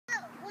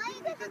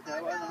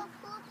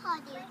pool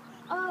party.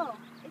 Oh,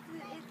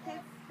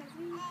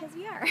 because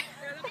we are.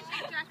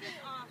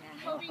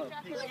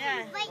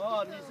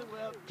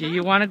 Do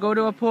you want to go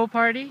to a pool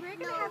party? We're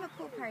gonna have a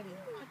pool party.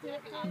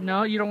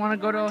 No, you don't want to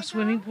go to a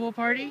swimming pool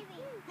party?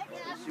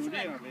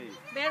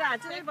 Bella,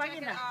 this one.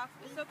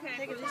 It's okay.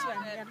 Take this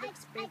one. Yeah,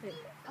 looks better.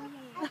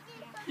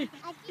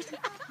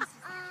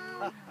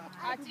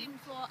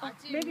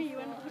 Maybe you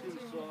want to put it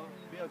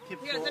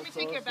Here, let me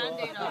take your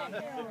band-aid off.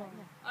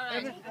 All right,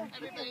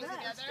 everybody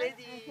together.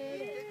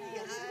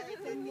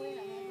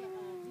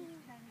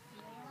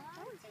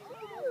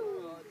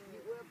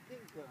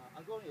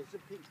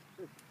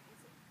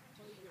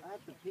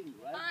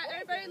 All right,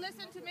 everybody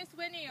listen to Miss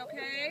Winnie,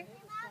 okay?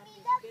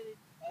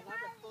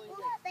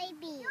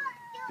 Baby.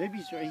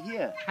 Baby's right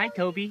here. Hi,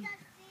 Toby.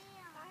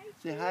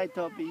 Say hi,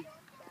 Toby.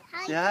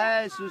 Say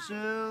hi,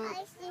 Susu.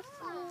 Hi, Susu.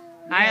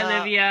 Hi,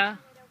 Olivia.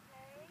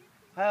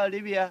 Hi,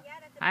 Olivia.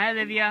 Hi,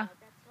 Olivia.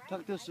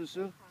 Talk to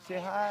Susu. Say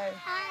hi.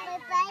 Hi.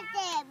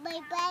 My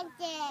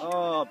birthday.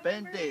 Oh,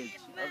 bandage.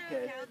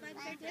 Okay.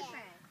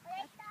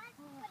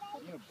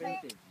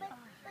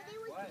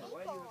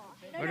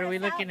 What are we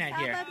looking at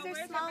here? Bugs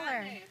are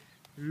smaller.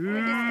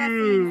 We're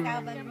discussing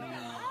cow bugs.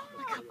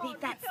 Look how big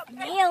that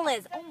snail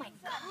is. Oh my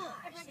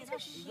gosh, these are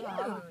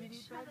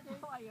huge.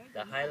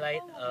 The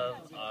highlight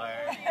of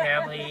our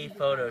family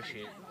photo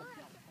shoot.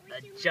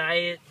 A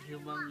giant,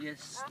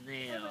 humongous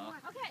snail.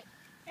 Okay.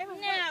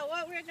 Now,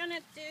 what we're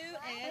gonna do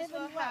is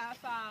we'll have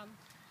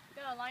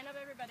gonna line up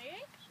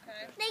everybody.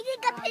 Okay. They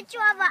take a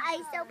picture of an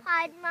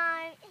isopod,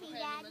 Mom. Hey,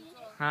 Daddy.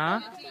 Huh?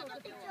 Take a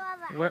picture of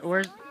an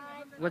Where's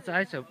where's the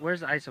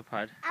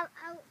isopod?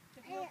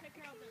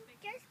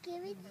 Just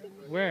give it to me.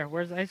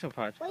 Where's the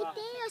isopod? Right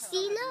there.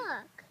 See,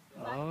 look.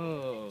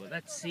 Oh,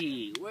 let's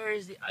see. Where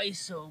is the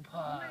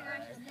isopod?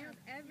 Snails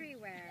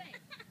everywhere.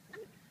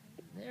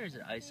 There's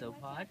an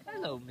isopod.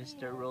 Hello,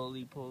 Mr.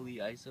 Roly Poly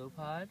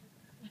Isopod.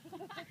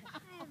 Hi,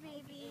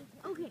 baby.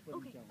 Okay.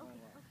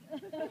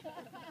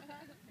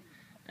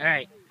 All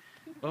right.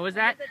 What was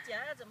that?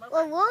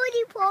 Well,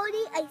 Woody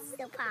Pody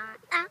isopod.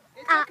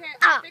 It's okay.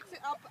 I'll fix it.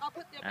 I'll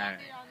put the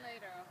band-aid on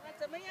later.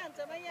 怎么样？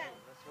怎么样？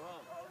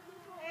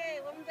哎，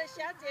我们的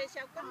小姐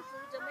小公主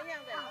怎么样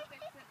的？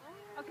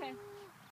 Okay.